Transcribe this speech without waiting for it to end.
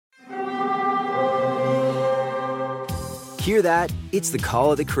Hear that? It's the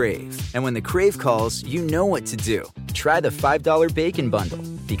call of the Crave. And when the Crave calls, you know what to do. Try the $5 Bacon Bundle,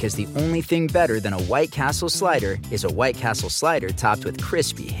 because the only thing better than a White Castle slider is a White Castle slider topped with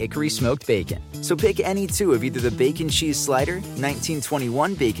crispy hickory smoked bacon. So pick any two of either the Bacon Cheese Slider,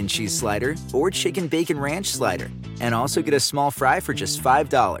 1921 Bacon Cheese Slider, or Chicken Bacon Ranch Slider. And also get a small fry for just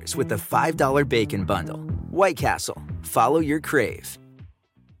 $5 with the $5 Bacon Bundle. White Castle. Follow your Crave.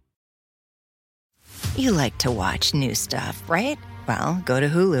 You like to watch new stuff, right? Well, go to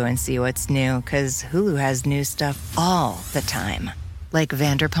Hulu and see what's new, because Hulu has new stuff all the time. Like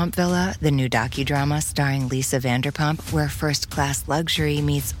Vanderpump Villa, the new docudrama starring Lisa Vanderpump, where first-class luxury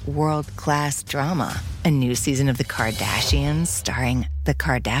meets world-class drama. A new season of The Kardashians starring The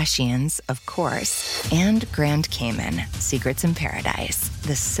Kardashians, of course. And Grand Cayman, Secrets in Paradise,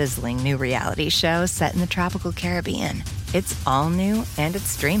 the sizzling new reality show set in the tropical Caribbean. It's all new, and it's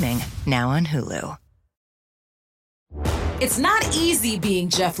streaming now on Hulu. It's not easy being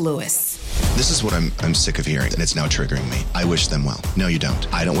Jeff Lewis. This is what I'm sick of hearing, and it's now triggering me. I wish them well. No, you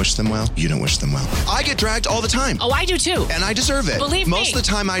don't. I don't wish them well. You don't wish them well. I get dragged all the time. Oh, I do too. And I deserve it. Believe me. Most of the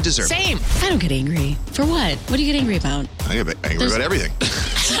time, I deserve it. Same. I don't get angry. For what? What do you get angry about? I get angry about everything.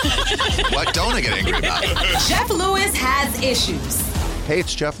 What don't I get angry about? Jeff Lewis has issues. Hey,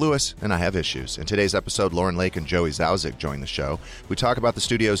 it's Jeff Lewis, and I have issues. In today's episode, Lauren Lake and Joey Zauzik join the show. We talk about the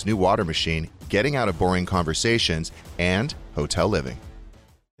studio's new water machine, getting out of boring conversations, and hotel living.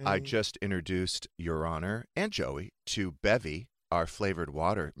 I just introduced Your Honor and Joey to Bevy, our flavored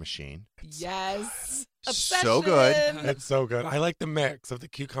water machine. Yes. So good. It's so good. I like the mix of the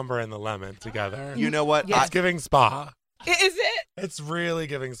cucumber and the lemon together. You know what? It's giving spa. Is it? It's really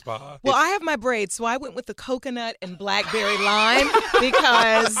giving spa. Well, I have my braids, so I went with the coconut and blackberry lime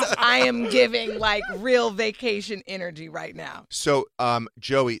because I am giving like real vacation energy right now. So,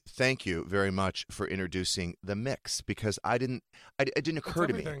 Joey, thank you very much for introducing the mix, because it didn't occur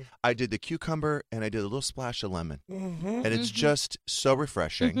to me. I did the cucumber and I did a little splash of lemon, and it's just so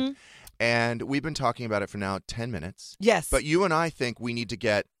refreshing. And we've been talking about it for now 10 minutes. Yes. But you and I think we need to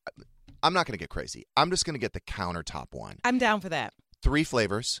get. I'm not going to get crazy. I'm just going to get the countertop one. I'm down for that. 3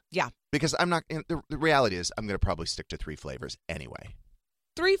 flavors. Yeah. Because I'm not. The reality is, I'm going to probably stick to 3 flavors anyway.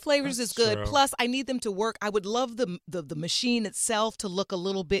 3 flavors is good. True. Plus, I need them to work. I would love the machine itself to look a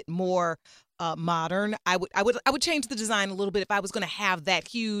little bit more modern. I would change the design a little bit if I was going to have that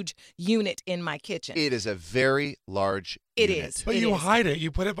huge unit in my kitchen. It is a very large It unit. is. But you hide it.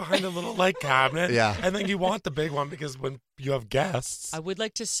 You put it behind a little cabinet. Yeah. And then you want the big one because when you have guests. I would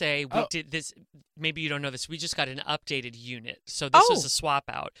like to say we did this. Maybe you don't know this. We just got an updated unit. So this was a swap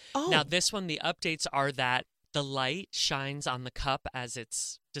out. Oh. Now this one, the updates are that the light shines on the cup as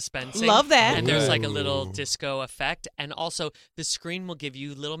it's dispensing. Love that. And there's like a little disco effect. And also the screen will give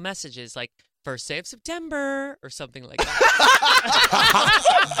you little messages like first day of September or something like that.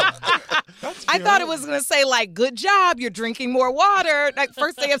 I thought it was going to say, like, good job, you're drinking more water, like,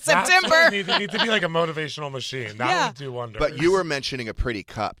 first day of September. It needs to be like a motivational machine. That would do wonders. But you were mentioning a pretty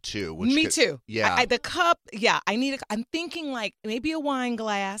cup, too. Me too. Yeah. The cup, I'm thinking, like, maybe a wine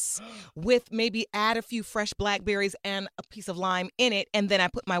glass with maybe add a few fresh blackberries and a piece of lime in it, and then I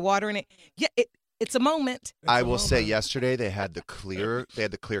put my water in it. Yeah, it's a moment. I will say yesterday they had the clear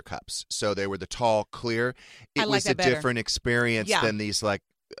cups. So they were the tall, clear. It I like was that a better. different experience Yeah. than these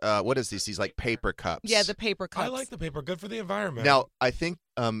what is these? These like paper cups. Yeah, the paper cups. I like the paper. Good for the environment. Now, I think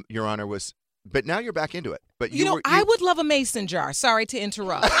Your Honor but now you're back into it. But I would love a mason jar. Sorry to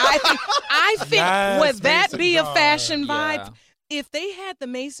interrupt. I think Yes, would that mason be a jar. fashion vibe? Yeah. If they had the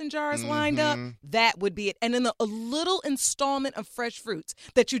mason jars lined up, that would be it. And then a little installment of fresh fruits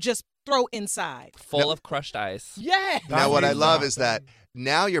that you just throw inside. Full of crushed ice. Yeah. Now what I means love that. is that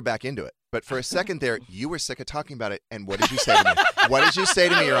now you're back into it. But for a second there, you were sick of talking about it. And what did you say to me? What did you say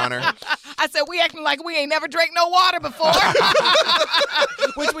to me, Your Honor? I said, we acting like we ain't never drank no water before.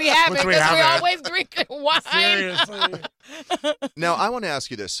 Which we haven't because we always drink wine. Seriously. Now, I want to ask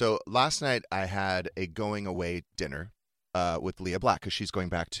you this. So last night I had a going away dinner with Leah Black because she's going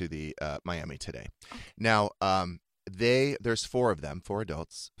back to the Miami today. Now, there's 4 of them, 4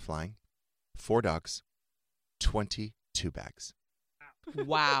 adults flying, 4 dogs, 22 bags.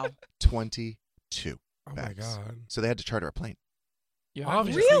 Wow. 22 Oh, bags. my God. So they had to charter a plane. Yeah.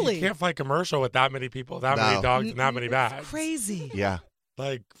 Obviously, Really? you can't fly commercial with that many people, that No. many dogs, and that many bags. Crazy. Yeah.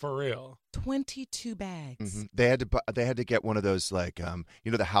 Like, for real. 22 bags. Mhm. They had to get one of those like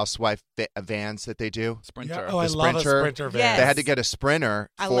the housewife vans that they do. Sprinter. Yeah. Oh, I The love a Sprinter. Sprinter van. Yes. They had to get a Sprinter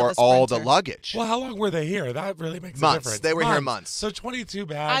I for love a all the Sprinter. luggage. Well, how long were they here? That really makes a Months. difference. They were here months. So 22 I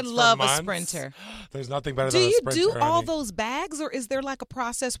bags. love for a months? Sprinter. There's nothing better Do than a you Sprinter. do all honey. those bags, or is there like a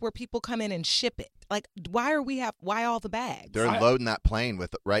process where people come in and ship it? Like, why all the bags? They're loading that plane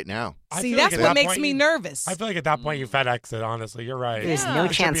with right now. I See, feel like that's at what that makes point me you- nervous. I feel like at that point you FedEx it, honestly. You're right. There's Yeah. no It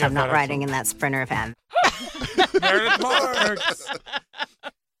should chance be a I'm not FedEx. riding in that Sprinter van. Meredith Marks.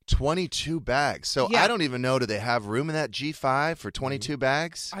 22 bags. So Yeah. I don't even know. Do they have room in that G5 for 22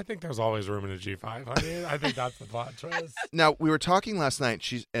 bags? I think there's always room in a G5. I think that's the plot twist. Now, we were talking last night,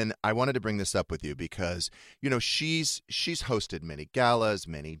 and I wanted to bring this up with you because, she's hosted many galas,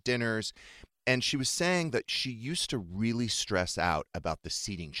 many dinners, and she was saying that she used to really stress out about the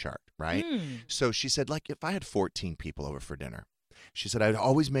seating chart, right? So she said, like, if I had 14 people over for dinner, she said, I'd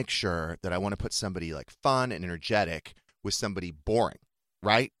always make sure that I want to put somebody like fun and energetic with somebody boring,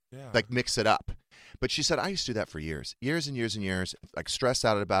 right? Yeah. Like mix it up. But she said, I used to do that for years and years, like stress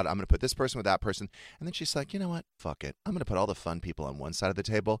out about it. I'm going to put this person with that person. And then she's like, you know what? Fuck it. I'm going to put all the fun people on one side of the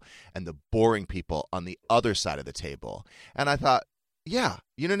table and the boring people on the other side of the table. And I thought, yeah,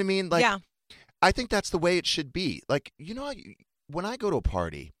 you know what I mean? Like, yeah. I think that's the way it should be. Like, when I go to a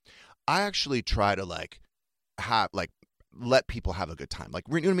party, I actually try to let people have a good time. Like,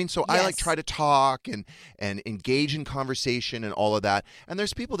 you know what I mean? So I try to talk and engage in conversation and all of that. And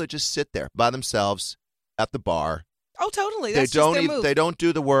there's people that just sit there by themselves at the bar. Oh, totally. They That's don't just their move. they don't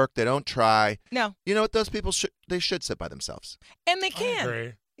do the work. They don't try. No. You know what? Those people should sit by themselves. And they I can.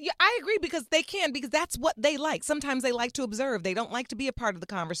 agree. Yeah, I agree because they can, because that's what they like. Sometimes they like to observe. They don't like to be a part of the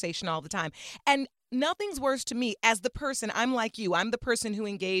conversation all the time. And nothing's worse to me as the person. I'm like you. I'm the person who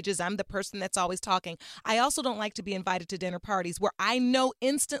engages. I'm the person that's always talking. I also don't like to be invited to dinner parties where I know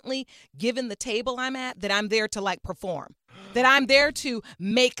instantly, given the table I'm at, that I'm there to perform. That I'm there to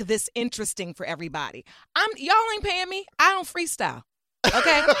make this interesting for everybody. Y'all ain't paying me. I don't freestyle.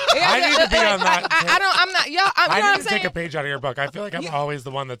 Okay, I need to be on that. I'm not. Y'all. You know what I I'm need to saying? take a page out of your book. I feel like I'm always the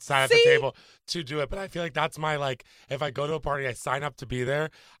one that's sat at the See? table to do it, but I feel like that's my if I go to a party, I sign up to be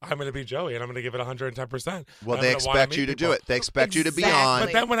there. I'm going to be Joey, and I'm going to give it 110%. Well, they expect you to do it. They expect you to be on.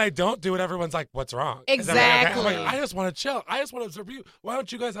 But then when I don't do it, everyone's like, "What's wrong?" And then Exactly. I'm like, I just want to chill. I just want to observe you. Why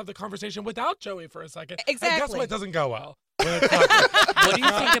don't you guys have the conversation without Joey for a second? And guess Exactly. what? It doesn't go well. When it's not, What do you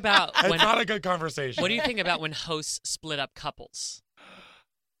think about it's when? not a good conversation. What do you think about when hosts split up couples?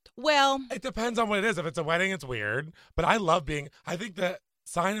 Well, It depends on what it is. If it's a wedding, it's weird. But I love I think the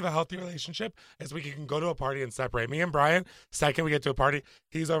sign of a healthy relationship is we can go to a party and separate. Me and Brian, second we get to a party,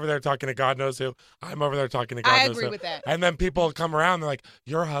 he's over there talking to God knows who. I'm over there talking to God I knows agree who. with that. And then people come around, they're like,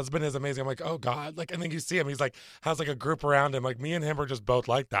 your husband is amazing. I'm like, oh God. And then you see him, he's has a group around him. Me and him are just both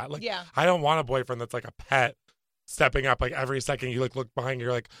like that. Yeah. I don't want a boyfriend that's like a pet stepping up every second you look behind you,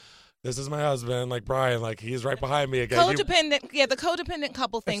 you're like, this is my husband, Brian, he's right behind me again. Codependent, the codependent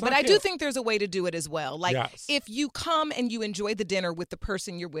couple thing. It's But not I do cute. think there's a way to do it as well. Yes. If you come and you enjoy the dinner with the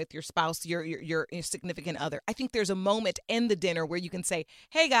person you're with, your spouse, your significant other, I think there's a moment in the dinner where you can say,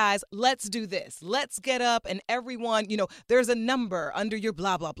 hey guys, let's do this. Let's get up and everyone, there's a number under your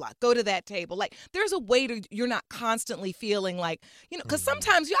blah, blah, blah. Go to that table. There's a way you're not constantly feeling because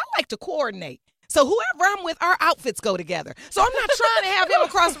sometimes y'all like to coordinate. So whoever I'm with, our outfits go together. So I'm not trying to have him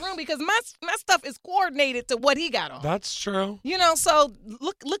across the room because my stuff is coordinated to what he got on. That's true. So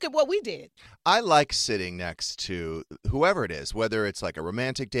look at what we did. I like sitting next to whoever it is, whether it's a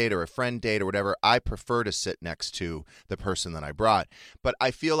romantic date or a friend date or whatever. I prefer to sit next to the person that I brought. But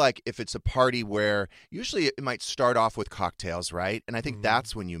I feel like if it's a party where usually it might start off with cocktails, right? And I think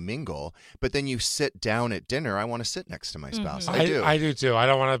that's when you mingle. But then you sit down at dinner. I want to sit next to my spouse. I do. I do too. I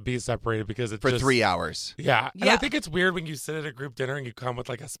don't want to be separated because it's For just 3 hours. Yeah. And Yeah. I think it's weird when you sit at a group dinner and you come with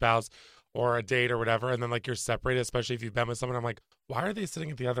a spouse or a date or whatever, and then you're separated, especially if you've been with someone. I'm like, why are they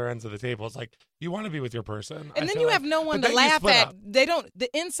sitting at the other ends of the table? It's you want to be with your person. And I then feel you have no one but to then you laugh split at. up. The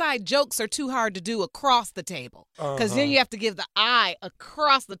inside jokes are too hard to do across the table. Because then you have to give the eye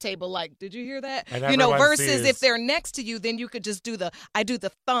across the table did you hear that? And everyone Versus sees. if they're next to you, then you could just do I do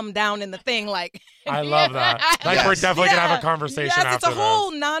the thumb down in the thing I love that. We're definitely going to have a conversation yes, after it's a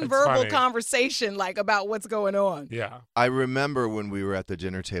whole this. nonverbal funny. conversation about what's going on. Yeah. I remember when we were at the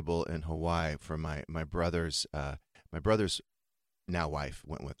dinner table in Hawaii for my brother's now wife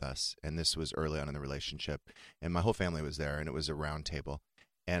went with us, and this was early on in the relationship, and my whole family was there, and it was a round table.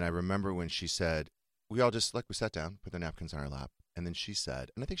 And I remember when she said, we all just we sat down, put the napkins on our lap, and then she said,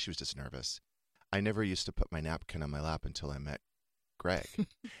 and I think she was just nervous, I never used to put my napkin on my lap until I met Greg.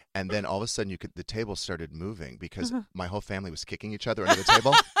 And then all of a sudden, the table started moving because my whole family was kicking each other under the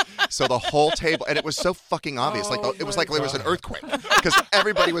table. So the whole table, and it was so fucking obvious. It was like there was an earthquake because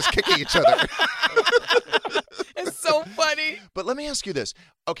everybody was kicking each other. It's so funny. But let me ask you this.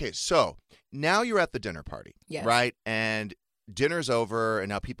 Okay, so now you're at the dinner party, Yes. right? And dinner's over, and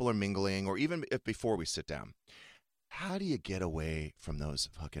now people are mingling, or even if before we sit down. How do you get away from those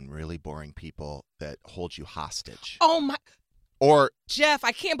fucking really boring people that hold you hostage? Oh my, Or Jeff,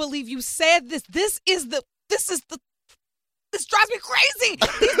 I can't believe you said this. This drives me crazy.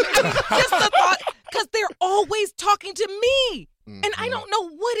 Just the thought, because they're always talking to me. And I don't know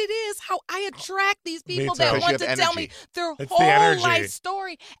what it is, how I attract these people too. that 'Cause want you to have tell me energy. their It's the whole energy. life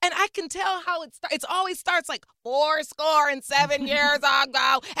story. And I can tell how it starts. It always starts like 7 years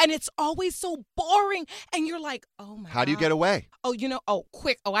ago. And it's always so boring. And you're like, oh my God. how do you get away?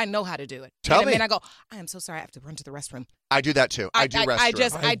 Quick. Oh, I know how to do it. Tell me. And I go, I am so sorry. I have to run to the restroom. I do that too. I do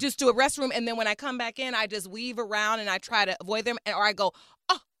restroom. I just do a restroom, and then when I come back in, I just weave around and I try to avoid them, or I go,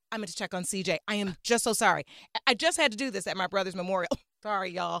 oh, I'm going to check on CJ. I am just so sorry. I just had to do this at my brother's memorial.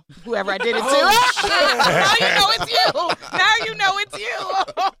 Sorry, y'all. Whoever I did it to. Now you know it's you. Now you know it's you.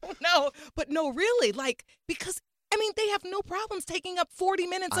 Oh, no. But no, really, because, they have no problems taking up 40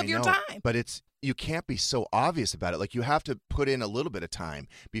 minutes of your time. But you can't be so obvious about it. Like, you have to put in a little bit of time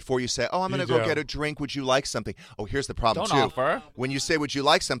before you say, oh, I'm going to go get a drink. Would you like something? Oh, here's the problem, Don't too. offer. When you say, would you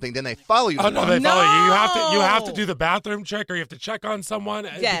like something, then they follow you. Oh, no, they follow you. You have to No. do the bathroom trick, or you have to check on someone.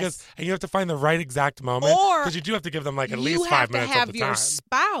 Yes. And you have to find the right exact moment. Or because you do have to give them at least 5 minutes You have to have of the your time.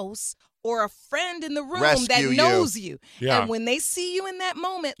 spouse or a friend in the room Rescue that you. knows you. Yeah. And when they see you in that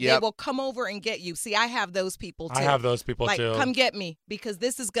moment, they Yep. will come over and get you. See, I have those people too. I have those people too. Come get me, because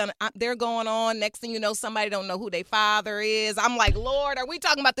this is they're going on. Next thing you know, somebody don't know who their father is. I'm like, Lord, are we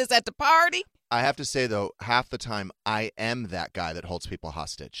talking about this at the party? I have to say, though, half the time, I am that guy that holds people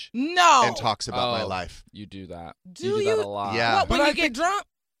hostage No. and talks about my Oh, life. You do that. Do you do you? that a lot. Yeah. What, when But you I get drunk?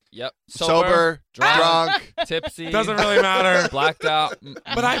 Yep. Sober, drunk. tipsy. Doesn't really matter. Blacked out.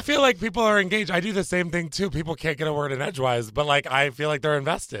 But I feel like people are engaged. I do the same thing too. People can't get a word in edgewise, but I feel like they're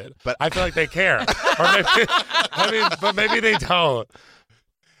invested. But- I feel like they care. Or maybe, but maybe they don't.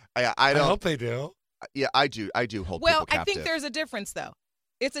 I I don't. hope they do. Yeah, I do. I do hold Well, people captive. I think there's a difference, though.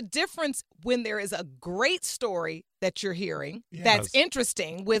 It's a difference when there is a great story that you're hearing that's Yes.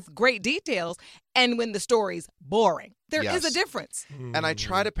 interesting with great details, and when the story's boring. There is Yes. a difference. And I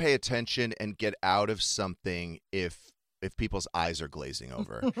try to pay attention and get out of something if people's eyes are glazing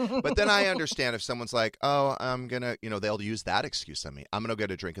over. But then I understand if someone's like, oh, I'm going to, they'll use that excuse on me. I'm going to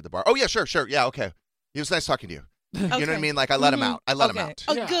get a drink at the bar. Oh, yeah, sure. Yeah, okay. It was nice talking to you. You know what I mean? I let him out. I let him out.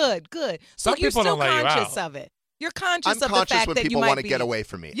 Oh, Yeah. good. So Some you're people still don't let you conscious out. of it. You're conscious I'm of the conscious fact when that you people might want to be. get away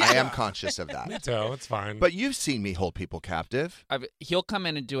from me. Yeah. I am conscious of Me that. too. It's fine. But you've seen me hold people captive. He'll come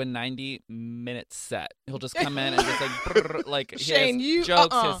in and do a 90-minute set. He'll just come in and just brrr, he Shane, has you-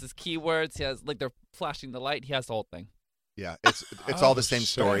 jokes, he uh-uh. has his keywords, he has they're flashing the light. He has the whole thing. Yeah, it's all the same shit.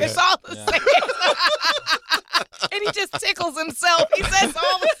 story. It's all the Yeah. same. And he just tickles himself. He says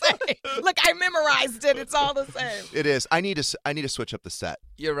all the same. Look, I memorized it. It's all the same. It is. I need to switch up the set.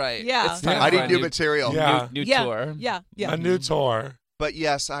 You're right. Yeah. It's time Yeah. I for need a new material. Yeah. New yeah. tour. Yeah. A new tour. But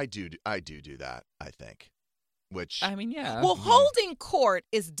yes, I do that, I think. Which I mean, yeah. Well, holding court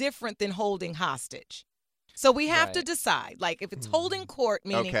is different than holding hostage. So we have to Right. decide. If it's holding court,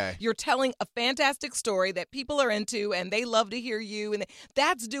 meaning Okay. you're telling a fantastic story that people are into and they love to hear you, and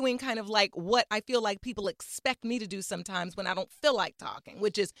that's doing kind of what I feel like people expect me to do sometimes when I don't feel like talking,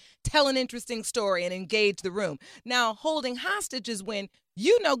 which is tell an interesting story and engage the room. Now, holding hostage is when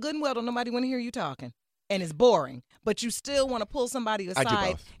you know good and well don't nobody want to hear you talking. And it's boring, but you still want to pull somebody aside. I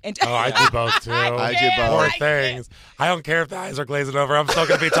do both. And Oh, I do both too. I do both. Poor I things. I don't care if the eyes are glazing over. I'm still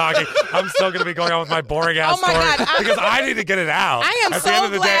going to be talking. I'm still going to be going on with my boring ass Oh my story God, because I need to get it out. I am At so the end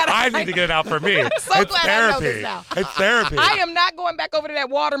of the glad day, I need to get it out for me. so it's glad I know therapy. this now. It's therapy. I am not going back over to that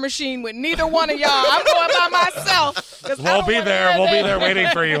water machine with neither one of y'all. I'm going by myself. 'Cause I We'll don't be wanna there. hear We'll be that. there waiting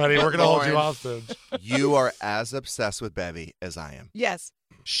for you, honey. We're going to hold you Lauren. hostage. you are as obsessed with Bevy as I am. Yes,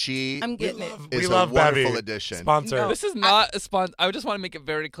 She I'm getting it. is we a love wonderful Bevy. addition. Sponsor. No. This is not a sponsor. I just want to make it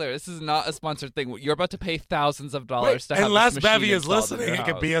very clear. This is not a sponsored thing. You're about to pay thousands of dollars to have Unless this machine Bevy is installed in listening, your it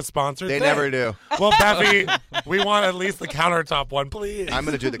could house. be a sponsored They thing. never do. Well, Bevy, we want at least the countertop one, please. I'm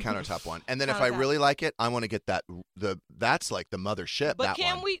going to do the countertop one. And then if I Countertop. really like it, I want to get that's like the mothership, But that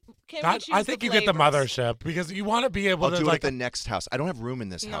can one. we? Can That- we choose I think the you get the flavors? mothership because you want to be able I'll to do it like at the next house. I don't have room in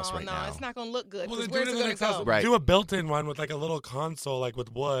this No, house right no, now. it's not going to look good. Well, 'Cause then do it where's in it the going next to house. go? Right. Do a built-in one with a little console,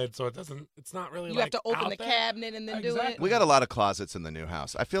 with wood, so it's not really You like have to open out the there. cabinet and then do it. We got a lot of closets in the new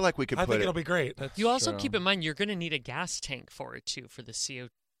house. I feel like we could I put think it. it'll be great. You also keep in mind you're going to need a gas tank for it too for the CO2.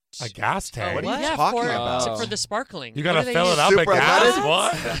 A gas tank? What are you Yeah, talking for, about? for the sparkling. You What got to do they fill use? it up Super at gas?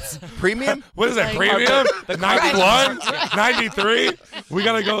 unleaded? What? Premium? What is that, Like- premium? 91? 93? We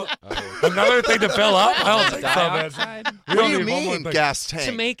got to go. Another thing to fill up? I don't think so, man. Dioxide? We What don't do you need one more mean thing. gas tank?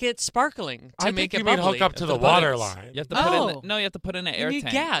 To make it sparkling. To I make think it you mean bubbly. hook up to You the have to put water in- line. You have to put Oh. in. No, you have to put in an You air need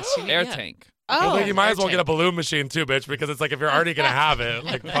tank. gas. You need- Air yeah. tank. Oh, Like, you might as well air get a tank. balloon machine too, bitch, because it's like if you're already going to have it,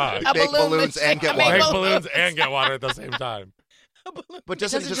 like, fuck. A Make balloon balloons machine. and get Make water. Make balloons. balloons and get water at the same time. But doesn't it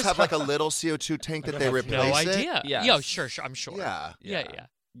doesn't just just have like a little CO2 tank that they have replace No it? idea. Yes. Yo, sure, I'm sure. Yeah. Yeah.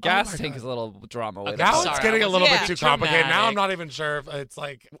 Gas my tank God. is a little drama with Now it. it's Sorry, getting I a was little being bit too too complicated. Now I'm dramatic. not even sure if it's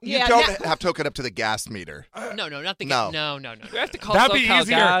like. You Yeah, don't now- have to hook it up to the gas meter. No, not the No. No. We have to call That'd be SoCal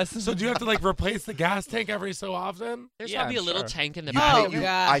easier. Gas. So do you have to like replace the gas tank every so often? There's Yeah, probably a I'm little sure. tank in the You back. Oh, pay- you-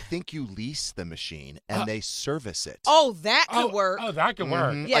 God. I think you lease the machine and they service it. Oh, that could work. Oh, that could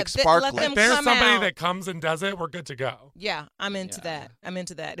work. Mhm. Yeah, like let sparkling. them If there's come somebody out. that comes and does it, we're good to go. Yeah, I'm into that. I'm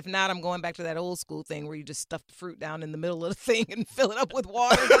into that. If not, I'm going back to that old school thing where you just stuff the fruit down in the middle of the thing and fill it up with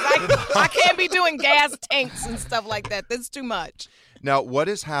water. 'Cause I can't be doing gas tanks and stuff like that. That's too much. Now, what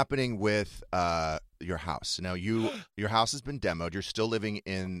is happening with your house? Now, your house has been demoed. You're still living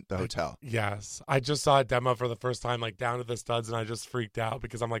in the hotel. Yes, I just saw a demo for the first time, like down to the studs, and I just freaked out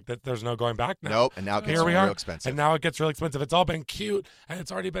because I'm like, there's no going back now. Nope. And now it gets Here we real are, expensive. and now it gets really expensive. It's all been cute, and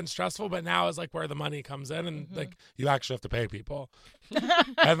it's already been stressful, but now is like where the money comes in, and like you actually have to pay people,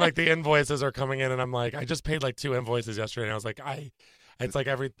 and like the invoices are coming in, and I'm like, I just paid like 2 invoices yesterday, and I was like, it's like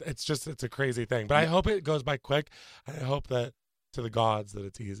it's a crazy thing, but I hope it goes by quick, and I hope that to the gods that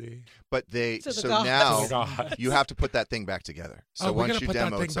it's easy. But they To the so gods. now To the gods. you have to put that thing back together. So Oh, we're once gonna you put that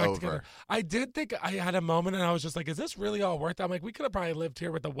demo, thing it's back over. together. I did think I had a moment, and I was just like, "Is this really all worth it?" I'm like, we could have probably lived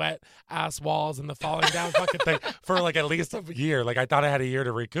here with the wet ass walls and the falling down fucking thing for like at least a year. Like I thought I had a year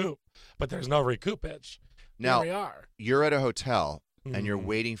to recoup, but there's no recoup, bitch. Now, Here we are. You're at a hotel and you're Mhm.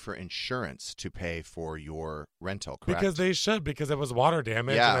 waiting for insurance to pay for your rental, correct? Because they should, because it was water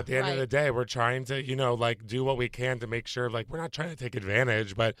damage, Yeah. and at the end of Right. the day, we're trying to, like do what we can to make sure, like we're not trying to take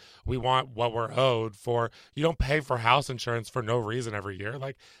advantage, but we want what we're owed for. You don't pay for house insurance for no reason every year.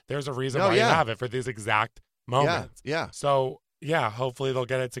 Like there's a reason No, why yeah. you have it for these exact moments. Yeah. So yeah, hopefully they'll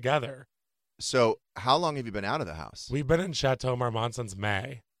get it together. So how long have you been out of the house? We've been in Chateau Marmont since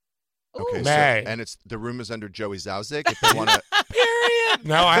May. Okay, Ooh. May. and it's the room is under Joey Zauzik. If they want to, Period.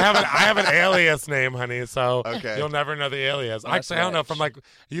 No, I have an alias name, honey. So Okay. you'll never know the alias. That's Actually, I don't know if I'm rich. like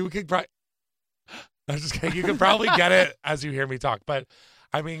you could probably. I'm just kidding. You could probably get it as you hear me talk, but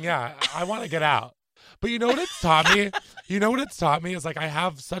I mean, yeah, I want to get out. But you know what it's taught me? You know what it's taught me is like I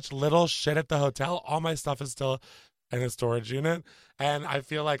have such little shit at the hotel. All my stuff is still in a storage unit, and I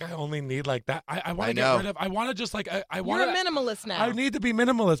feel like I only need like that. I want I to get know. rid of. I want to just like I You're want a to. minimalist now. I need to be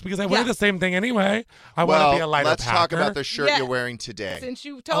minimalist because I wear Yeah. the same thing anyway. I want well, to be a lighter let's talk packer. about the shirt Yeah. you're wearing today. Since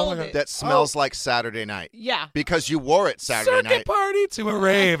you Oh told my it. God. That smells like Saturday night Yeah. because you wore it Saturday circuit night. party to a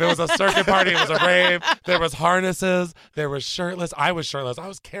rave. It was a circuit party. It was a rave. There was harnesses. There was shirtless. I was shirtless. I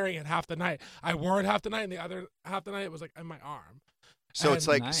was carrying it half the night. I wore it half the night, and the other half the night it was like in my arm. So it's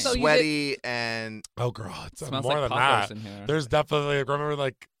like Nice. So you sweaty and Oh, girl, it's Smells more like than poppers that. in here. There's definitely remember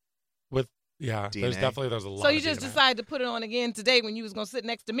like with yeah. There's DNA. definitely a lot. So you of just DNA. decided to put it on again today when you was gonna sit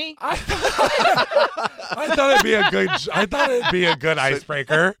next to me? I thought it'd be a good. I thought it'd be a good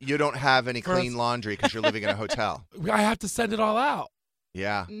icebreaker. you don't have any First- clean laundry because you're living in a hotel. I have to send it all out.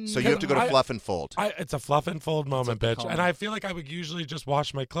 Yeah. So you have to go to I- Fluff and Fold. It's a fluff and fold moment, what they bitch. call And them. I feel like I would usually just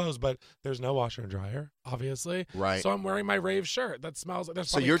wash my clothes, but there's no washer and dryer, obviously. Right. So I'm wearing my rave shirt that smells like there's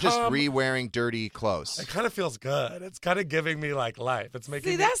So probably you're just cum. re-wearing dirty clothes. It kind of feels good. It's kind of giving me like life. It's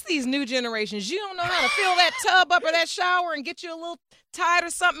making See, me- that's these new generations. You don't know how to fill that tub up or that shower and get you a little tide or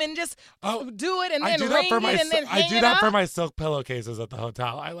something and just do it and I then do ring that for my it and then I hang do it that up. for my silk pillowcases at the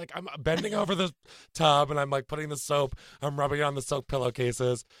hotel. I'm bending over the tub and I'm like putting the soap. I'm rubbing it on the silk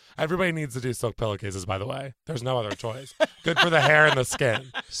pillowcases. Everybody needs to do silk pillowcases, by the way. There's no other choice. Good for the hair and the skin.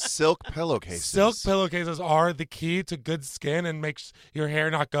 Silk pillowcases. Silk pillowcases are the key to good skin and makes your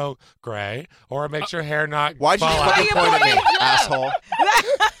hair not go gray or it makes your hair not Why'd you fall just out. fucking point at me, asshole?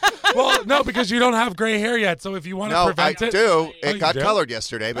 Well, no, because you don't have gray hair yet. So if you want to No, I prevent it, do. Oh, It you got do? colored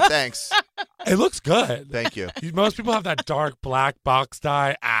yesterday, but thanks. It looks good. Thank you. Most people have that dark black box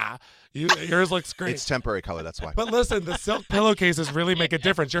dye. Yours looks great. It's temporary color, that's why. But listen, the silk pillowcases really make a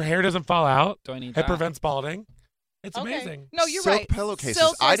difference. Your hair doesn't fall out. Do I need It that? prevents balding. It's Okay. amazing. No, you're Silk right. pillowcases.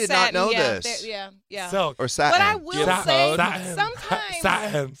 Silk or I did not satin, know yeah, this. Yeah. Silk. Or satin. But I will Sa- say satin.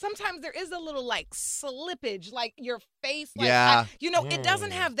 Satin. sometimes there is a little like slippage, like your face. Like, Yeah. it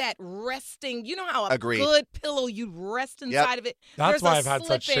doesn't have that resting. You know how a Agreed. good pillow you rest inside of it. That's There's why a I've had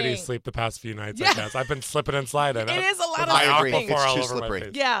such slipping. shitty sleep the past few nights, I Yeah. guess. I've been slipping and sliding. It is a lot With of my I agree. slipping. Aquaphor It's all too over my slippery.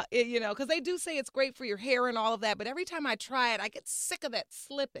 face. Yeah, because they do say it's great for your hair and all of that. But every time I try it, I get sick of that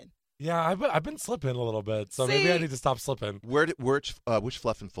slipping. Yeah, I've been slipping a little bit, so maybe I See? need to stop slipping. Which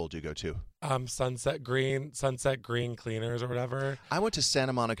Fluff and Full do you go to? Sunset Green Cleaners or whatever. I went to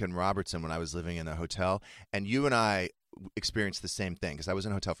Santa Monica and Robertson when I was living in a hotel, and you and I experienced the same thing because I was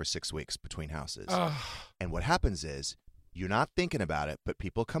in a hotel for 6 weeks between houses. And what happens is you're not thinking about it, but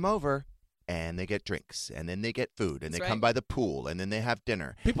people come over and they get drinks, and then they get food, and That's they come right. by the pool, and then they have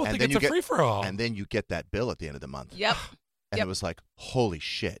dinner. People and think then it's you a get, free-for-all. and then you get that bill at the end of the month. Yep. And Yep. it was like, holy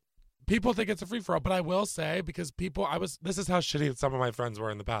shit. People think it's a free-for-all, but I will say, because this is how shitty some of my friends were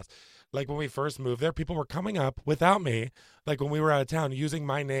in the past. Like when we first moved there, people were coming up without me, like when we were out of town, using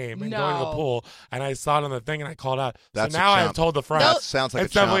my name and going to the No. pool, and I saw it on the thing and I called out. That's so a now I've chump. told the front. That sounds like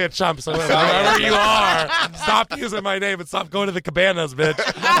it's a chump. definitely a chump. So wherever you are, stop using my name and stop going to the cabanas, bitch.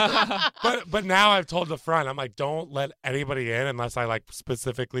 but now I've told the front, I'm like, don't let anybody in unless I like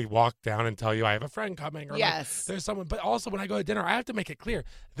specifically walk down and tell you I have a friend coming or like, Yes. there's someone. But also when I go to dinner, I have to make it clear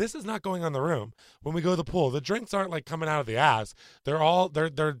this is not going on the room. When we go to the pool, the drinks aren't like coming out of the ass.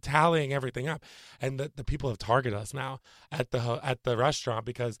 They're tallying everything up, and the people have targeted us now at the restaurant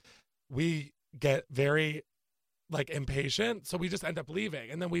because we get very like impatient, so we just end up leaving.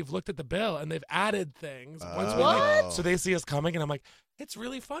 And then we've looked at the bill and they've added things once we leave. So they see us coming and I'm like, it's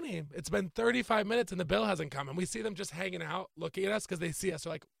really funny. It's been 35 minutes and the bill hasn't come, and we see them just hanging out looking at us because they see us.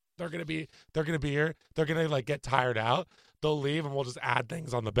 They're like, they're gonna be here. They're gonna like get tired out. They'll leave and we'll just add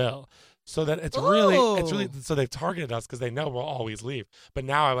things on the bill. So that it's really so they've targeted us because they know we'll always leave. But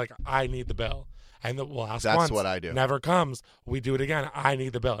now I need the bill. And we'll ask That's once. what I do. Never comes. We do it again. I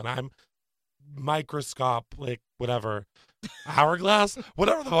need the bill. And I'm microscope, like whatever, hourglass,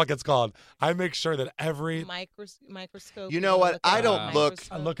 whatever the fuck it's called. I make sure that every Microscope. You know what? I don't look.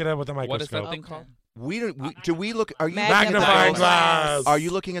 I look at it with a microscope. What is that thing called? Do we look? Are you Magnifying glass? Are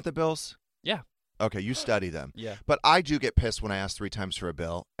you looking at the bills? Yeah. Okay, you study them. Yeah. But I do get pissed when I ask 3 times for a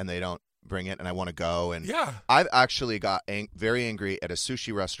bill and they don't bring it, and I want to go. And Yeah. I've actually got very angry at a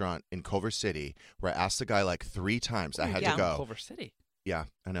sushi restaurant in Culver City where I asked the guy like 3 times. I had to go. Culver City. Yeah,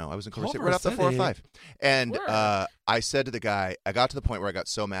 I know. I was in Culver City Culver right off the 405. City? And Word. I said to the guy, I got to the point where I got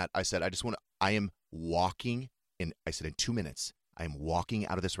so mad. I said, I am walking in 2 minutes. I am walking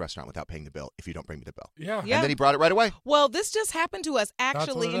out of this restaurant without paying the bill if you don't bring me the bill. Yeah. Yeah. And then he brought it right away. Well, this just happened to us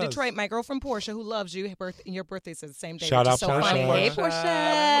actually what in it is. Detroit. My girlfriend Portia, who loves you, your birthday's the same day. Shout which out is so Portia. funny. Hey,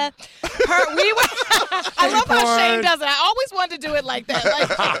 Portia. Portia. I love how Shane Port. does it. I always wanted to do it like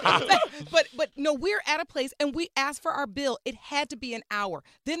that. But no, we're at a place and we asked for our bill. It had to be an hour.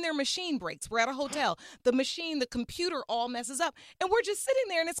 Then their machine breaks. We're at a hotel. The computer all messes up, and we're just sitting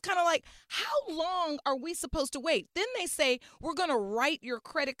there, and it's kind of like, how long are we supposed to wait? Then they say we're gonna write your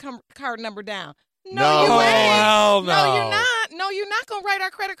credit card number down. No. You Oh, ain't. hell no. You're not. No, you're not going to write our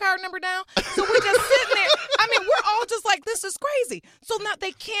credit card number down. So we're just sitting there. I mean, we're all just like, this is crazy. So now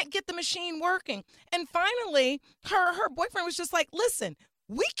they can't get the machine working. And finally, her boyfriend was just like, listen,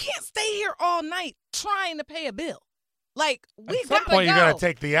 we can't stay here all night trying to pay a bill. Like, we At some got to point, go. you're gonna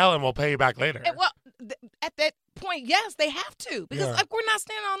take the L, and we'll pay you back later. And, well, at that point, yes, they have to. Because Yeah. like, we're not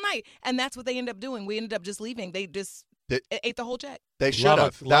staying all night. And that's what they ended up doing. We ended up just leaving. They just ate the whole check. They should Love have.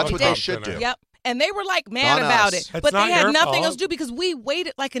 it. That's Love what it. they Comp should dinner. do. Yep. And they were like mad On about us. it. It's But not they had your nothing fault. else to do because we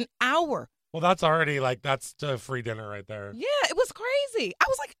waited like an hour. Well, that's already that's a free dinner right there. Yeah, it was crazy. I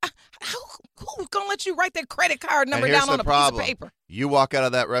was like, who's going to let you write that credit card number and here's down on the a problem. piece of paper? You walk out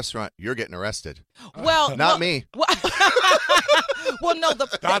of that restaurant, you're getting arrested. Well, Not me. Well, well, no, look,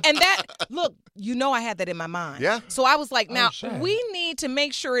 I had that in my mind. Yeah. So I was like, now shit. we need to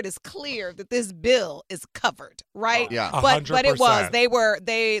make sure it is clear that this bill is covered, right? Yeah. But it was. 100%.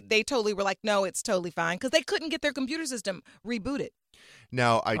 They totally were like, no, it's totally fine because they couldn't get their computer system rebooted.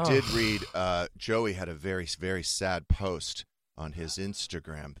 Now, I did read Joey had a very, very sad post on his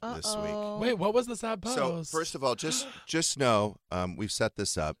Instagram this week. Wait, what was the sad post? So, first of all, just know, we've set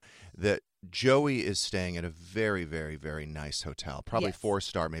this up, that Joey is staying at a very, very, very nice hotel. Probably Yes.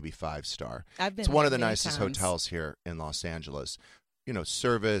 4-star, maybe 5-star. I've been It's one there of the many nicest times. hotels here in Los Angeles. You know,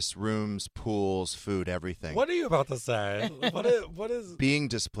 service, rooms, pools, food, everything. What are you about to say? What is? Being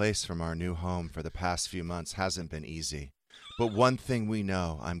displaced from our new home for the past few months hasn't been easy. But one thing we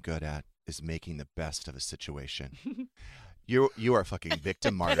know I'm good at is making the best of a situation. You are a fucking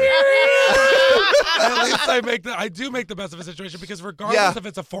victim martyr. At least I do make the best of a situation because regardless if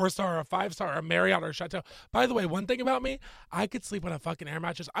it's a 4-star or a 5-star or a Marriott or a Chateau. By the way, one thing about me, I could sleep on a fucking air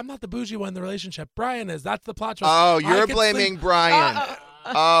mattress. I'm not the bougie one in the relationship. Brian is. That's the plot twist. Oh, you're blaming Brian.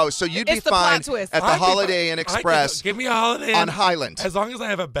 So you'd be fine at the Holiday Inn Express. Give me a Holiday Inn on Highland. As long as I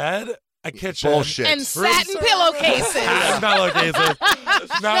have a bed, a kitchen, bullshit, and satin pillowcases. Satin pillowcases.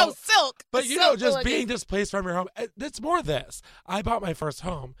 No silk. But just being displaced from your home. It's more this. I bought my first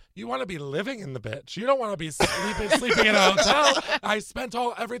home. You want to be living in the bitch. You don't want to be sleeping in a hotel. I spent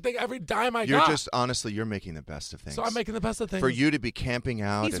everything, every dime I got. Honestly, you're making the best of things. So I'm making the best of things. For you to be camping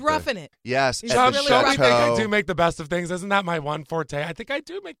out. He's roughing it. Yes. He's at the really chateau. I think I do make the best of things. Isn't that my one forte? I think I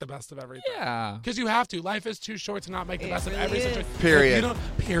do make the best of everything. Yeah. Because you have to. Life is too short to not make the best of every situation. Period.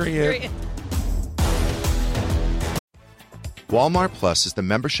 Period. Walmart Plus is the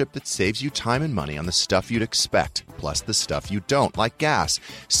membership that saves you time and money on the stuff you'd expect, plus the stuff you don't, like gas.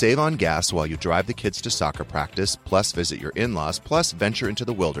 Save on gas while you drive the kids to soccer practice, plus visit your in-laws, plus venture into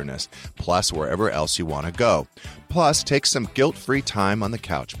the wilderness, plus wherever else you want to go. Plus, take some guilt-free time on the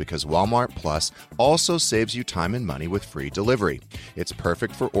couch because Walmart Plus also saves you time and money with free delivery. It's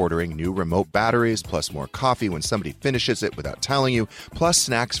perfect for ordering new remote batteries, plus more coffee when somebody finishes it without telling you, plus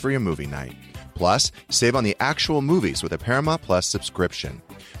snacks for your movie night. Plus, save on the actual movies with a Paramount Plus subscription.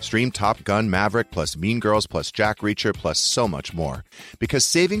 Stream Top Gun Maverick plus Mean Girls plus Jack Reacher plus so much more. Because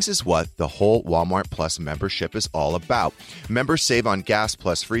savings is what the whole Walmart Plus membership is all about. Members save on gas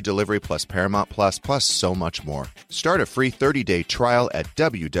plus free delivery plus Paramount Plus so much more. Start a free 30-day trial at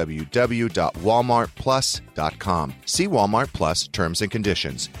www.walmartplus.com. See Walmart Plus terms and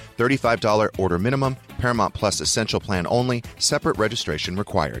conditions. $35 order minimum, Paramount Plus Essential Plan only, separate registration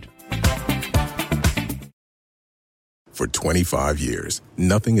required. For 25 years,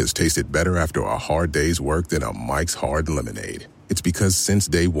 nothing has tasted better after a hard day's work than a Mike's Hard Lemonade. It's because since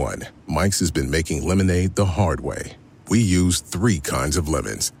day one, Mike's has been making lemonade the hard way. We use 3 kinds of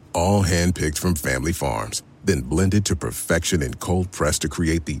lemons, all hand-picked from family farms, then blended to perfection and cold-pressed to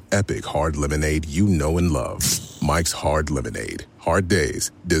create the epic hard lemonade you know and love. Mike's Hard Lemonade. Hard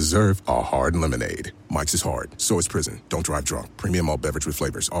days deserve a hard lemonade. Mike's is hard, so is prison. Don't drive drunk. Premium malt beverage with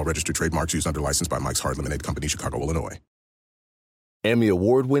flavors. All registered trademarks used under license by Mike's Hard Lemonade Company, Chicago, Illinois. Emmy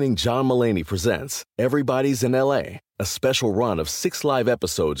award-winning John Mulaney presents Everybody's in L.A., a special run of 6 live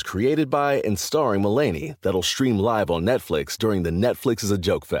episodes created by and starring Mulaney that'll stream live on Netflix during the Netflix is a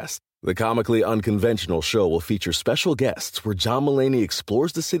Joke Fest. The comically unconventional show will feature special guests where John Mulaney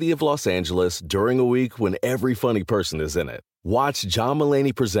explores the city of Los Angeles during a week when every funny person is in it. Watch John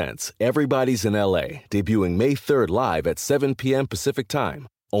Mulaney Presents Everybody's in L.A., debuting May 3rd live at 7 p.m. Pacific Time,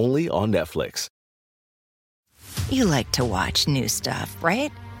 only on Netflix. You like to watch new stuff,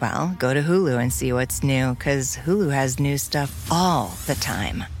 right? Well, go to Hulu and see what's new, because Hulu has new stuff all the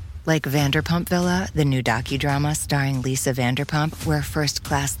time. Like Vanderpump Villa, the new docudrama starring Lisa Vanderpump, where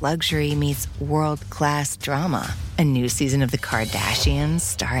first-class luxury meets world-class drama. A new season of The Kardashians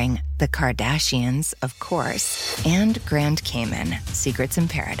starring The Kardashians, of course. And Grand Cayman, Secrets in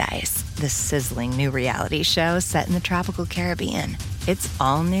Paradise, the sizzling new reality show set in the tropical Caribbean. It's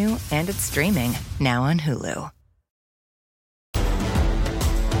all new and it's streaming now on Hulu.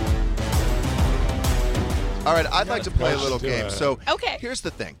 All right, I'd like to play a little game. So okay. Here's the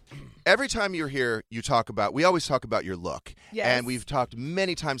thing. Every time you're here, we always talk about your look. Yes. And we've talked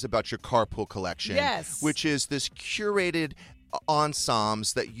many times about your carpool collection. Yes. Which is this curated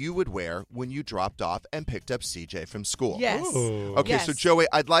ensembles that you would wear when you dropped off and picked up CJ from school. Yes. Ooh. Okay, Yes. so Joey,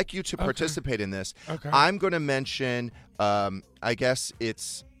 I'd like you to participate in this. Okay. I'm going to mention, I guess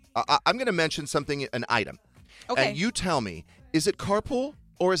it's, I'm going to mention something, an item. Okay. And you tell me, is it carpool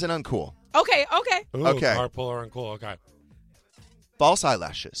or is it uncool? Okay. Ooh, Okay. Carpool or uncool. Okay. False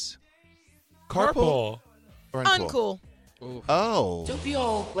eyelashes. Carpool or uncool? Uncool. Oh. Don't be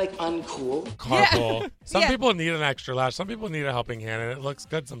all like uncool. Carpool. Some Yeah. people need an extra lash. Some people need a helping hand, and it looks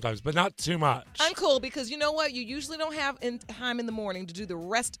good sometimes, but not too much. Uncool, because you know what? You usually don't have time in the morning to do the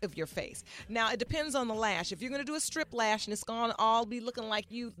rest of your face. Now, it depends on the lash. If you're going to do a strip lash and it's going to all be looking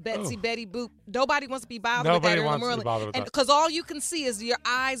like you, Betsy, Betty Boop, nobody wants to be bothered with that. Nobody wants to be bothered with that. Because all you can see is your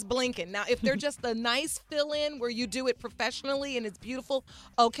eyes blinking. Now, if they're just a nice fill-in where you do it professionally and it's beautiful,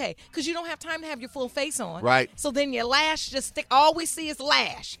 okay. Because you don't have time to have your full face on. Right. So then your lash just stick. All we see is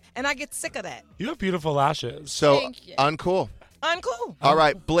lash. And I get sick of that. You have beautiful lashes. So, Thank you. uncool. Uncool. All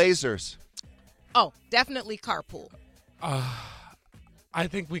right, blazers. Oh, definitely carpool. I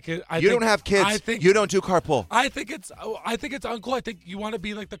think we could. You don't have kids. You don't do carpool. I think it's uncool. I think you want to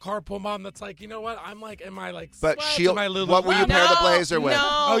be like the carpool mom that's like, you know what? I'm like in my like. But sweats, my Lululemon. what will you pair the blazer with?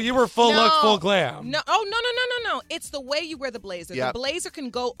 Oh, you were full look, full glam. No. Oh, no. It's the way you wear the blazer. Yep. The blazer can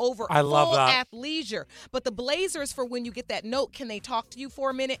go over I love full that. athleisure, but the blazer is for when you get that note. Can they talk to you for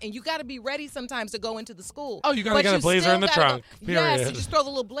a minute? And you got to be ready sometimes to go into the school. Oh, you gotta get a blazer in the trunk. Yes, Period. you just throw the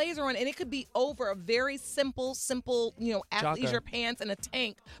little blazer on, and it could be over a very simple, athleisure pants and a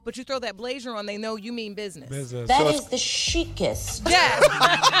tank. But you throw that blazer on, they know you mean business. That is the chicest. Yes.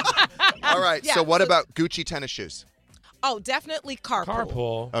 All right. Yeah, so what about Gucci tennis shoes? Oh, definitely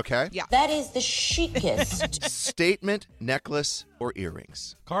carpool. Okay. Yeah. That is the chicest. Statement, necklace, or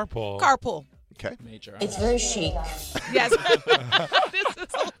earrings? Carpool. Carpool. Okay. Major. It's very chic. Yes.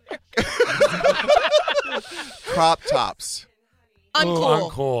 Crop tops.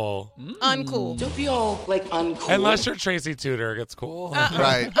 Uncool. Uncool. Don't be all like uncool. Unless you're Tracy Tudor, it's cool.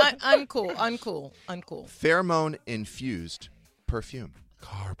 Right. Uncool. Pheromone infused perfume.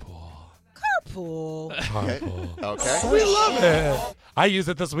 Carpool. Okay. We love it. I use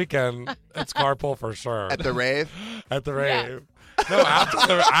it this weekend. It's carpool for sure. At the rave? At the rave. No,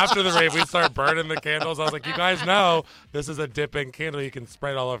 after the rave, we start burning the candles. I was like, you guys know this is a dipping candle. You can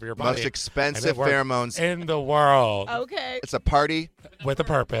spray it all over your body. Most expensive pheromones in the world. Okay. It's a party with a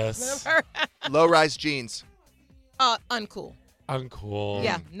purpose. Low-rise jeans. Uncool. Uncool.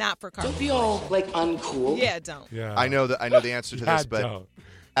 Yeah, not for carpool. Don't be all like uncool. Yeah, don't. Yeah. I know the answer to this, but don't.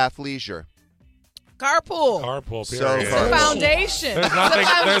 athleisure. Carpool. Carpool. So Period. far. Foundation.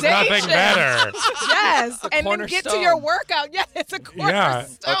 There's nothing better. Yes, and then get to your workout. Yeah, it's a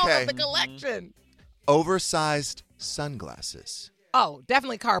cornerstone Okay. of the collection. Oversized sunglasses. Oh,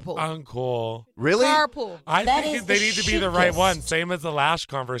 definitely carpool. Uncool. Really? Carpool. I That think is they the need to be the right chicest. one. Same as the lash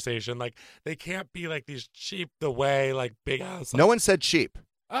conversation. Like they can't be like these cheap the way like big ass. No one said cheap.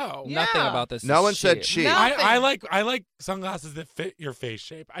 Oh, Nothing about this. No is one said cheap. cheap. I like sunglasses that fit your face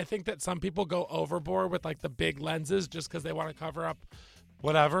shape. I think that some people go overboard with like the big lenses just because they want to cover up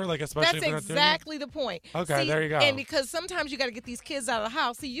whatever. Like especially That's if they're not doing it. exactly the point. Okay, See, there you go. And because sometimes you got to get these kids out of the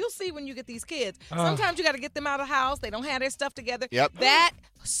house. See, you'll see when you get these kids. Sometimes you got to get them out of the house. They don't have their stuff together. Yep. That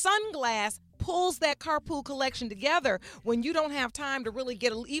sunglass pulls that carpool collection together when you don't have time to really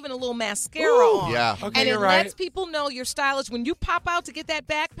get even a little mascara on. Yeah. Okay, And it you're right. lets people know you're stylish. When you pop out to get that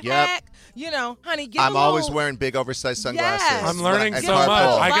backpack, honey, get I'm a little, always wearing big oversized sunglasses. Yes. I'm learning at so much.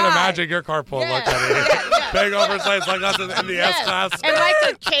 carpool. I can Vibe. imagine your carpool Yeah, look at it. Big oversized sunglasses in the Yes. S class. And like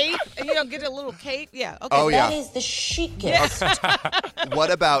a cape, and get a little cape. Yeah. Okay. Oh, yeah. That is the chicest. What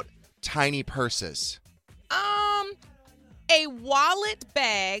about tiny purses? A wallet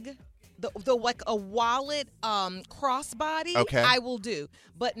bag, the like a wallet crossbody. Okay. I will do,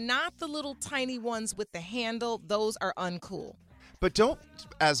 but not the little tiny ones with the handle. Those are uncool. But don't,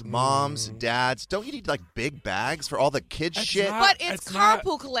 as moms, dads, don't you need like big bags for all the kids It's shit? not- But it's it's not-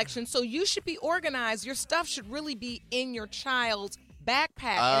 carpool collection, so you should be organized. Your stuff should really be in your child's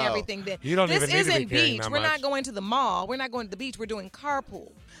backpack and everything. Then You don't this even need to be isn't carrying beach. that We're much. not going to the mall. We're not going to the beach. We're doing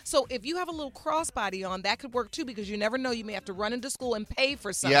carpool. So if you have a little crossbody on, that could work too, because you never know. You may have to run into school and pay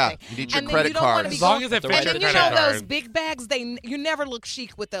for something. Yeah, you need your and then credit you don't wanna card. be As long going- as it The fits And your then you credit know card. those big bags. You never look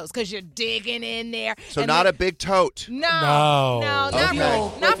chic with those because you're digging in there. So and not then- a big tote. No, No. not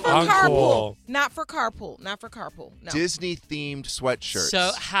Okay. not for Uncool. carpool. Not for carpool. Not for carpool. No. Disney themed sweatshirts.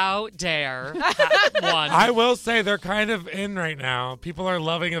 So how dare one? I will say they're kind of in right now. People are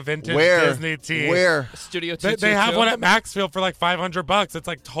loving a vintage Where? Disney tee. Where? Studio They 222. have one at Maxfield for like $500. It's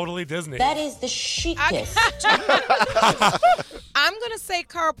like totally Disney. That is the chicest. I'm going to say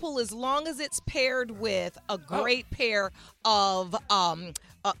carpool as long as it's paired with a great pair of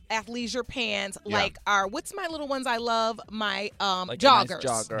athleisure pants, like what's my little ones I love? My Like a nice joggers.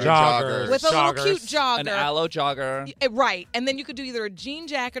 jogger. Joggers. With a little cute Joggers. jogger. An aloe jogger. Right. And then you could do either a jean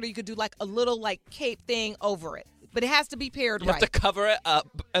jacket or you could do like a little like cape thing over it. But it has to be paired You right. have to cover it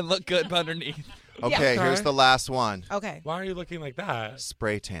up and look good underneath. Okay, Yeah. here's the last one. Okay. Why are you looking like that?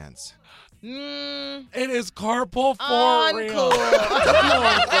 Spray tans. It is carpool for Uncool. real.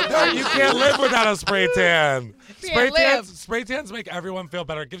 You can't live without a spray tan. live. Spray tans make everyone feel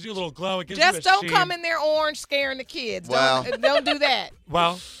better. It gives you a little glow. It gives Just you a don't sheen. come in there orange scaring the kids. Well. Don't do that.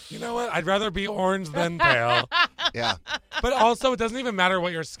 Well, you know what? I'd rather be orange than pale. Yeah. But also, it doesn't even matter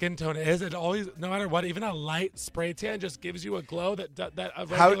what your skin tone is. It always, no matter what, even a light spray tan just gives you a glow that a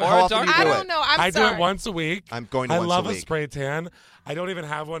How regular. often do you I do don't it? know. I'm I sorry. do it once a week. I'm going to I once love a week. spray tan. I don't even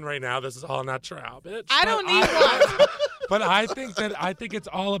have one right now. This is all natural, bitch. I But don't need one. But I think it's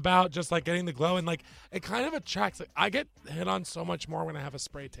all about just like getting the glow, and like it kind of attracts. Like, I get hit on so much more when I have a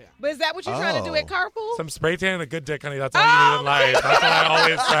spray tan. But is that what you're trying to do at carpool? Some spray tan and a good dick, honey. That's all you need in life. That's what I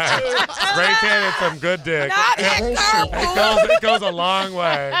always say. Spray tan and some good dick. Not at carpool. It goes a long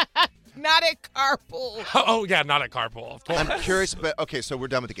way. Not at carpool. Oh, yeah, not at carpool. Of course. I'm curious, but okay, so we're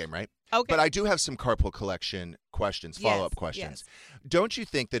done with the game, right? Okay. But I do have some carpool collection questions, follow-up questions. Yes. Don't you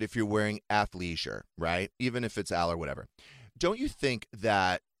think that if you're wearing athleisure, right, even if it's Al or whatever, don't you think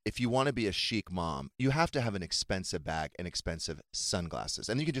that if you want to be a chic mom, you have to have an expensive bag and expensive sunglasses,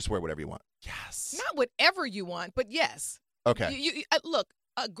 and you can just wear whatever you want? Yes. Not whatever you want, but yes. Okay. Look,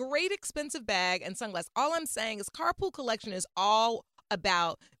 a great expensive bag and sunglasses. All I'm saying is carpool collection is all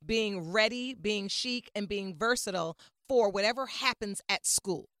about being ready, being chic, and being versatile for whatever happens at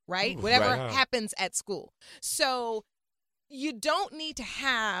school, right? Whatever happens at school. So you don't need to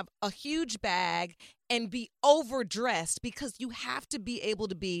have a huge bag and be overdressed, because you have to be able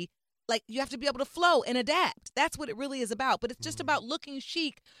to be like, you have to be able to flow and adapt. That's what it really is about. But it's just about looking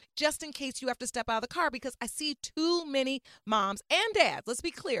chic just in case you have to step out of the car, because I see too many moms and dads. Let's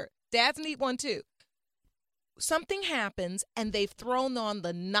be clear. Dads need one too. Something happens and they've thrown on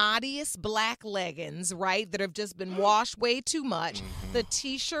the naughtiest black leggings, right, that have just been washed way too much. The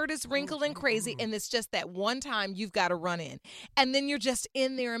T-shirt is wrinkled and crazy, and it's just that one time you've got to run in. And then you're just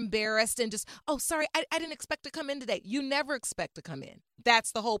in there embarrassed and just, oh, sorry, I didn't expect to come in today. You never expect to come in.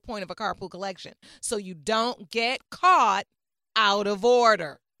 That's the whole point of a carpool collection. So you don't get caught out of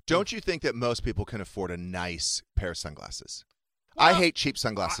order. Don't you think that most people can afford a nice pair of sunglasses? Well, I hate cheap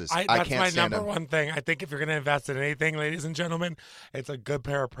sunglasses. I can't stand them. That's my number one thing. I think if you're going to invest in anything, ladies and gentlemen, it's a good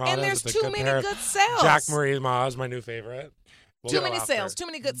pair of products. And there's too many good sales. Jack Marie Maz, my new favorite. Too many sales. Too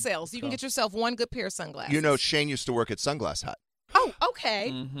many good sales. You can get yourself one good pair of sunglasses. You know, Shane used to work at Sunglass Hut. Oh,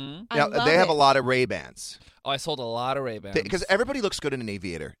 okay. Now, they have a lot of Ray-Bans. Oh, I sold a lot of Ray-Bans. Because everybody looks good in an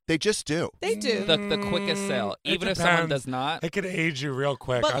aviator. They just do. They do. The quickest sale. Even if someone does not. It could age you real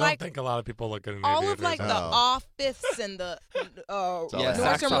quick. But I like, don't think a lot of people look good in all aviators. of like the Office and the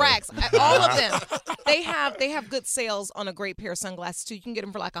Nordstrom Racks, all of them, they have good sales on a great pair of sunglasses too. You can get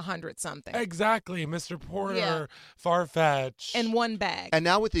them for like $100-something. Exactly. Mr. Porter, Farfetch. And one bag. And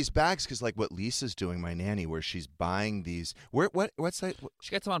now with these bags, because like what Lisa's doing, my nanny, where she's buying these, what's that?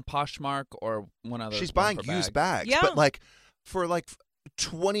 She gets them on Poshmark or one other. She's buying used bags. Yeah. But like for like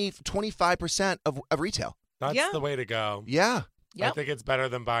 25% of retail. That's the way to go. Yeah. Yep. I think it's better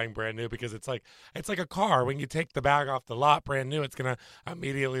than buying brand new, because it's like a car. When you take the bag off the lot brand new, it's going to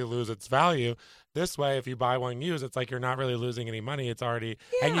immediately lose its value. This way, if you buy one used, it's like you're not really losing any money. It's already,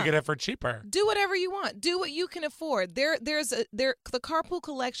 and you get it for cheaper. Do whatever you want. Do what you can afford. The carpool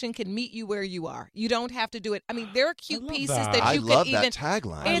collection can meet you where you are. You don't have to do it. I mean, there are cute pieces that you can even. I love that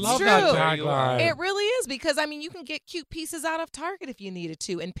tagline. It's I love true. that tagline. It really is, because I mean, you can get cute pieces out of Target if you needed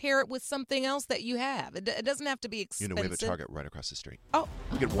to, and pair it with something else that you have. It doesn't have to be expensive. You know, we have a Target right across the street. Oh,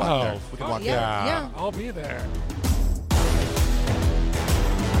 we can walk there. We can walk there. Yeah. I'll be there.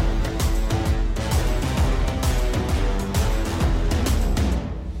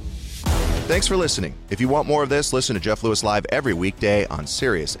 Thanks for listening. If you want more of this, listen to Jeff Lewis Live every weekday on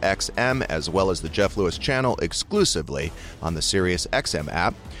Sirius XM, as well as the Jeff Lewis channel exclusively on the Sirius XM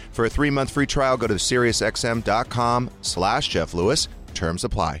app. For a 3-month free trial, go to SiriusXM.com/Jeff Lewis. Terms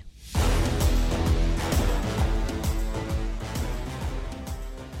apply.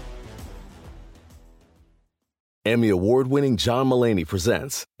 Emmy award-winning John Mulaney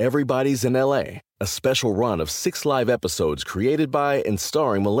presents Everybody's in L.A., a special run of 6 live episodes created by and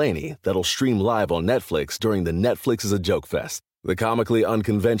starring Mulaney that'll stream live on Netflix during the Netflix is a Joke Fest. The comically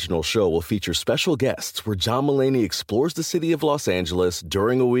unconventional show will feature special guests where John Mulaney explores the city of Los Angeles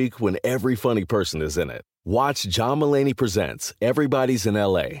during a week when every funny person is in it. Watch John Mulaney Presents Everybody's in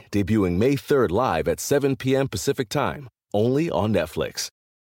L.A., debuting May 3rd live at 7 p.m. Pacific Time, only on Netflix.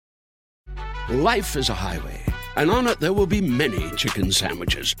 Life is a highway, and on it there will be many chicken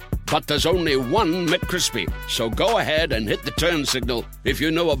sandwiches. But there's only one McCrispy. So go ahead and hit the turn signal if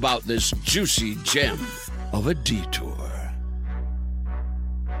you know about this juicy gem of a detour.